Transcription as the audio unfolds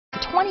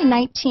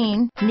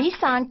2019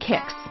 Nissan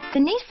Kicks. The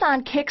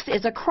Nissan Kicks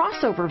is a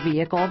crossover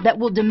vehicle that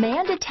will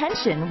demand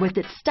attention with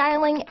its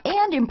styling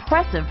and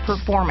impressive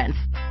performance.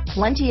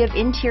 Plenty of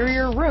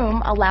interior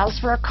room allows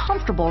for a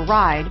comfortable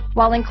ride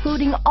while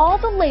including all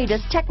the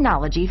latest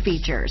technology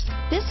features.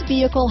 This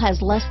vehicle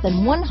has less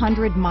than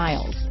 100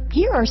 miles.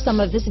 Here are some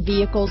of this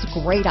vehicle's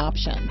great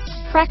options: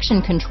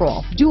 traction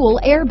control, dual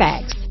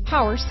airbags,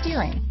 power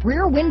steering,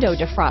 rear window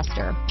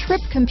defroster,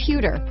 trip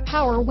computer,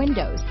 power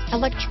windows,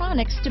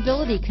 electronic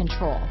stability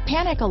control,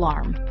 panic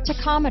alarm,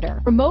 tachometer,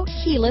 remote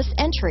keyless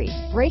entry,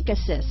 brake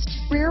assist,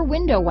 rear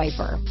window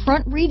wiper,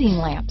 front reading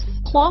lamps,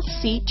 cloth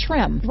seat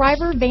trim,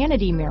 driver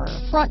vanity mirror,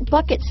 front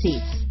bucket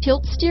seats,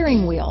 tilt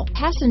steering wheel,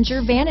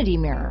 passenger vanity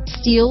mirror,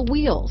 steel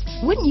wheels.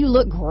 Wouldn't you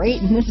look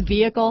great in this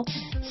vehicle?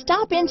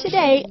 Stop in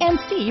today and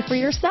see for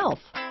yourself.